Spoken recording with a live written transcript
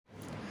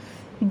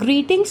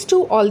Greetings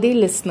to all the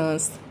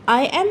listeners.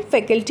 I am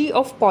Faculty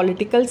of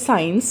Political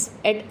Science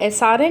at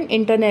SRN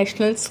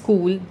International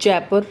School,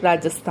 Jaipur,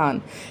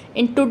 Rajasthan.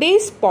 In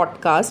today's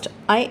podcast,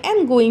 I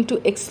am going to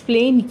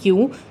explain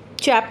you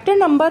chapter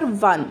number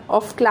 1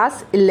 of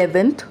class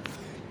 11th,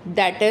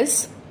 that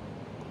is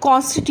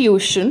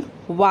Constitution,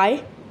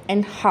 Why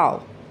and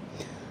How.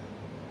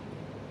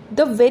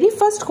 The very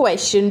first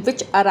question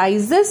which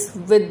arises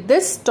with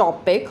this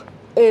topic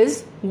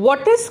is,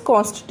 what is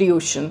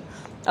Constitution?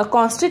 A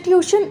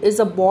constitution is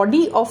a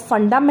body of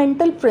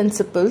fundamental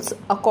principles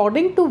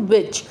according to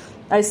which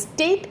a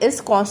state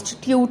is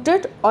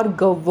constituted or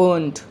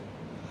governed.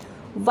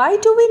 Why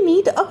do we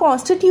need a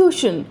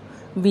constitution?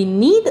 We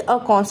need a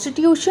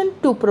constitution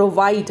to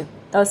provide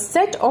a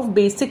set of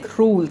basic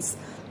rules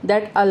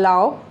that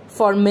allow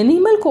for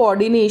minimal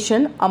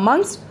coordination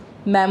amongst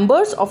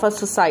members of a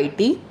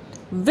society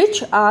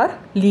which are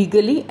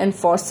legally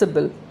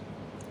enforceable.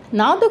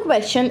 Now the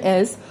question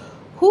is,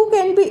 who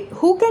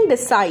can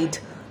decide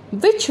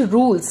which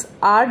rules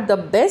are the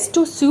best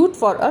to suit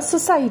for a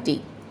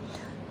society?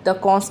 The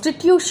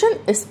Constitution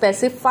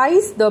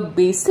specifies the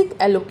basic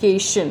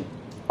allocation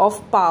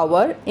of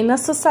power in a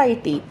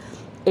society.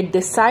 It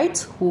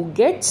decides who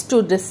gets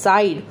to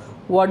decide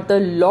what the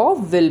law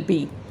will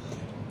be.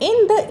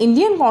 In the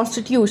Indian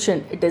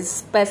Constitution, it is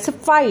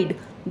specified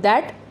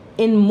that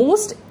in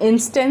most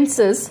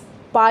instances,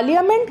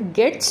 Parliament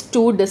gets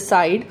to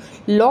decide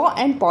law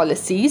and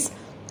policies,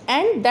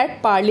 and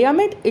that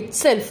Parliament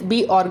itself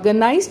be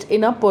organized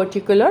in a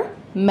particular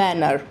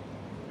manner.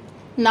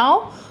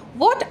 Now,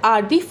 what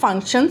are the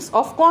functions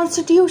of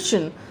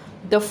Constitution?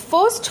 The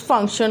first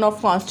function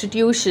of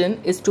Constitution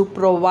is to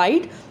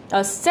provide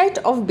a set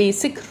of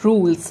basic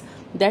rules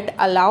that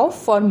allow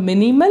for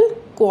minimal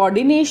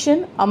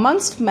coordination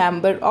amongst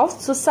members of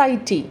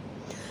society.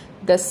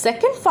 The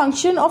second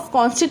function of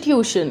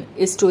Constitution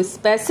is to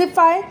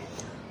specify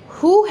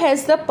who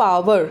has the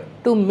power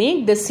to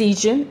make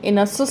decision in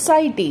a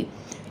society.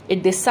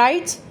 It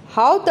decides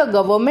how the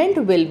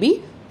government will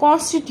be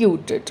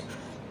constituted.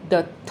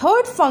 The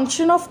third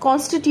function of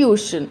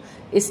Constitution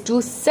is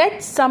to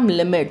set some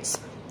limits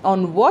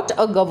on what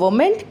a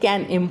government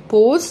can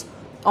impose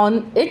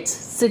on its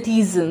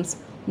citizens.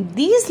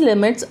 These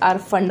limits are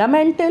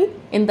fundamental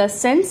in the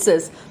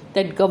senses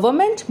that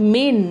government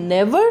may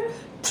never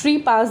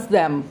trespass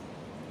them.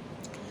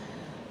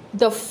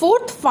 The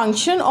fourth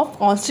function of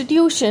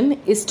Constitution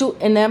is to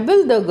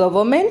enable the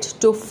government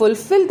to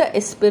fulfill the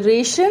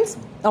aspirations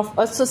of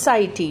a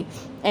society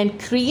and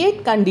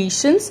create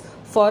conditions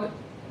for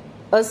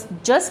a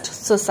just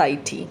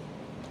society.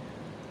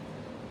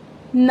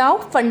 Now,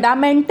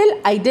 fundamental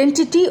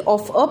identity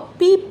of a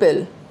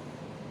people.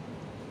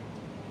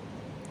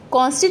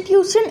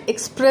 Constitution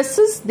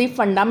expresses the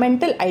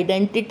fundamental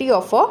identity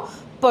of a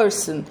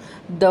person.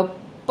 The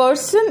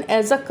person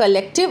as a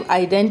collective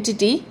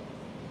identity,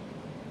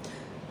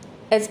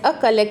 as a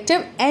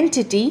collective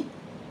entity,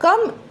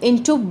 come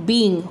into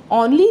being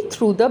only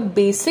through the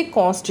basic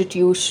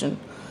constitution.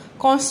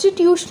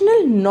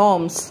 Constitutional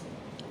norms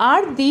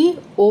are the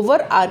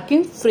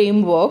overarching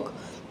framework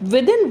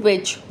within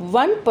which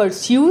one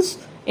pursues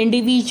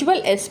individual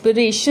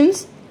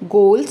aspirations,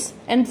 goals,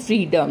 and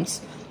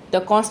freedoms. The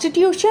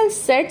Constitution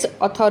sets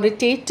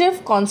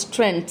authoritative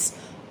constraints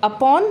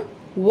upon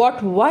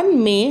what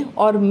one may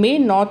or may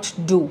not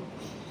do.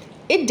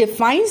 It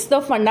defines the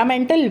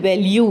fundamental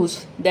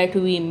values that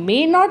we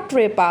may not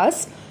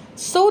trespass,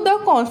 so the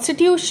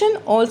Constitution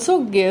also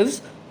gives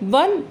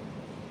one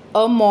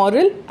a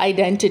moral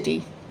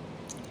identity.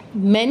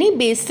 Many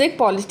basic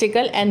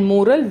political and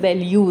moral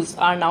values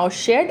are now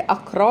shared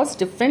across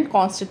different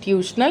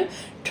constitutional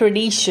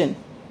traditions.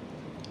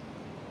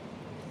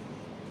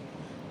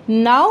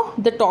 Now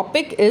the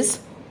topic is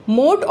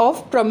mode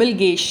of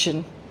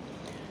promulgation.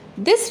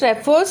 This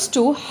refers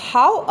to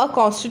how a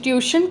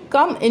constitution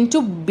come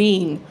into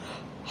being,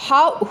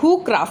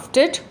 who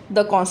crafted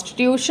the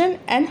constitution,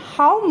 and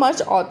how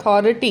much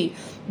authority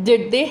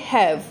did they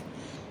have.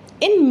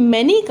 In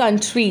many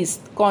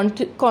countries,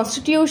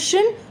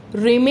 constitution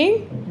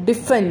remain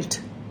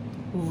defunct.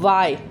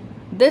 Why?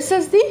 This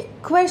is the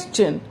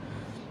question.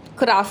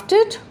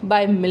 Crafted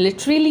by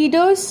military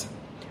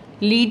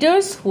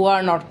leaders who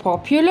are not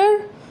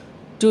popular,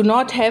 do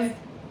not have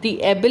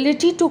the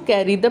ability to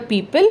carry the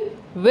people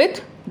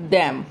with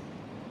them.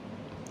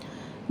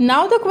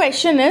 Now the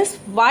question is,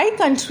 why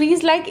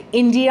countries like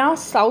India,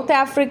 South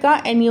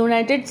Africa and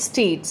United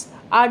States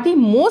are the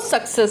most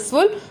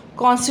successful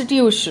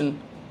constitution?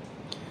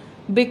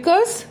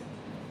 Because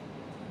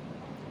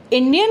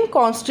Indian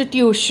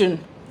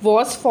Constitution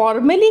was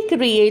formally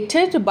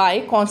created by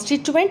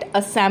Constituent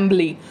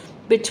Assembly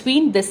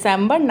between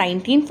December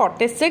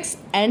 1946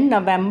 and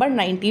November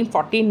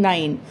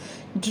 1949,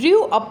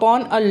 drew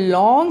upon a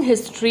long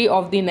history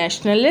of the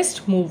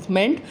nationalist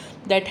movement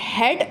that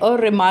had a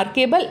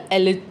remarkable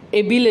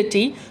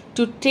ability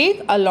to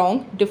take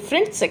along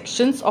different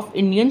sections of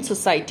Indian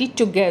society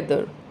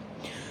together,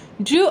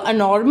 drew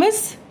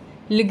enormous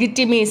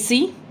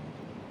legitimacy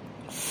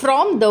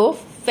from the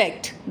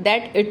fact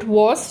that it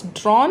was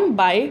drawn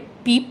by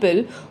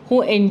people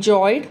who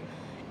enjoyed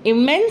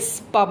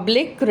immense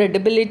public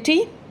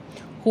credibility,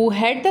 who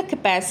had the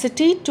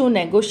capacity to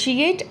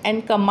negotiate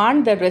and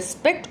command the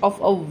respect of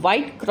a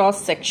wide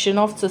cross section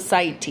of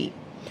society,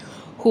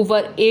 who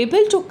were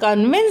able to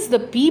convince the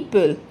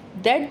people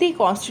that the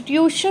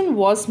Constitution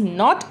was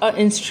not an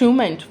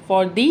instrument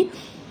for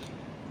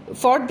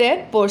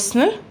their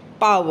personal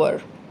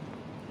power.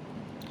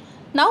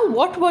 Now,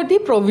 what were the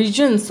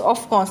provisions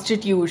of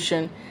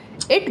Constitution?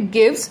 It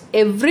gives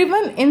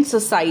everyone in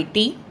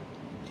society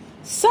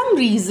some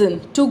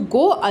reason to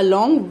go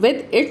along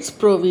with its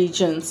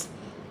provisions,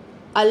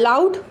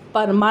 allowed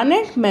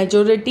permanent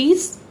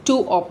majorities to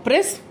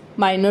oppress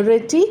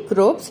minority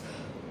groups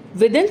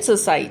within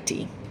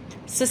society,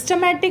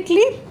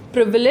 systematically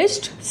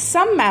privileged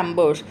some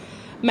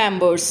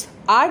members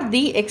at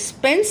the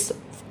expense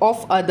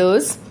of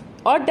others,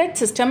 or that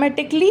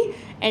systematically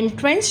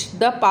entrenched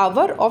the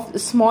power of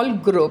small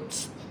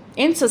groups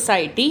in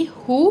society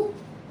who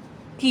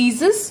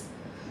pleases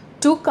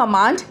to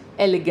command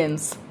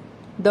elegance.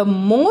 The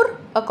more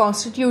a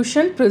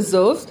constitution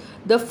preserves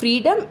the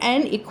freedom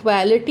and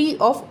equality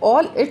of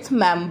all its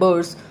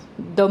members,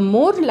 the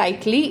more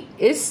likely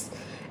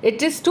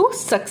it is to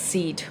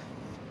succeed.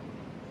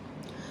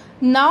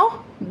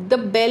 Now, the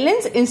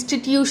balanced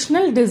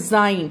institutional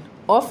design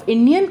of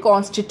Indian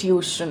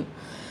Constitution.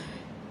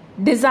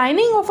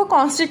 Designing of a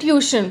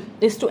constitution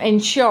is to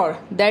ensure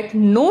that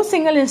no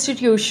single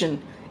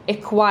institution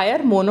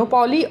acquire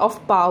monopoly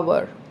of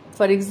power.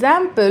 For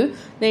example,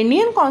 the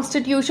Indian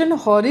Constitution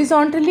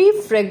horizontally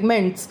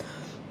fragments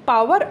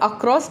power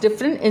across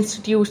different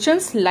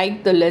institutions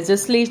like the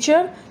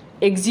legislature,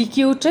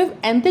 executive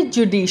and the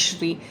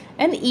judiciary,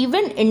 and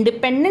even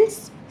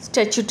independent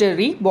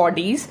statutory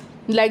bodies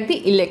like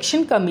the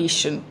Election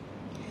Commission.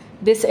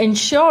 This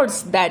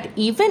ensures that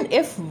even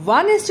if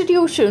one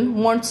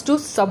institution wants to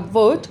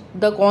subvert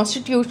the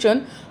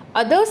constitution,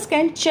 others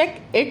can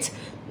check its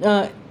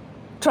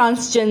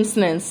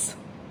transgressors.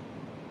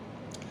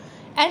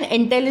 An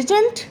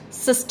intelligent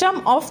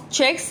system of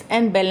checks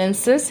and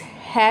balances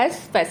has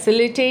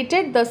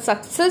facilitated the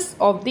success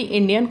of the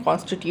Indian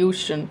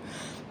Constitution.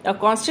 A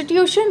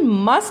constitution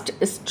must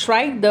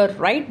strike the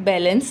right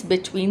balance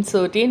between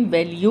certain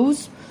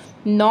values,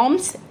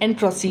 norms, and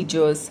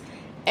procedures,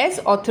 as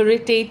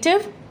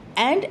authoritative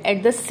and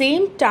at the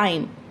same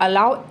time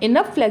allow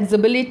enough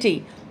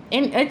flexibility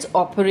in its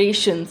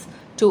operations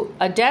to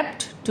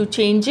adapt to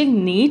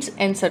changing needs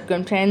and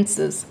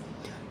circumstances.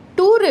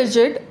 Too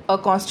rigid a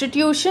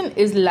constitution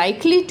is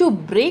likely to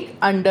break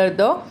under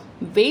the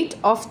weight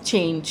of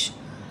change.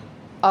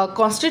 A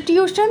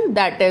constitution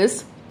that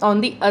is,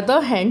 on the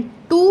other hand,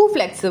 too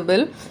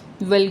flexible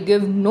will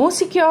give no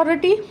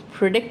security,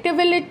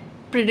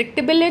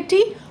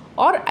 predictability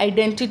or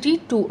identity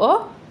to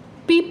a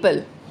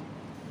people.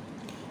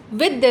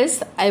 With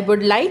this, I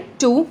would like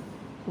to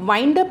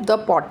wind up the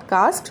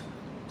podcast.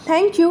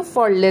 Thank you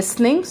for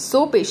listening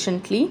so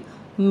patiently.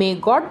 May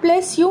God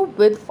bless you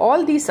with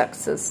all the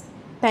success.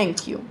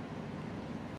 Thank you.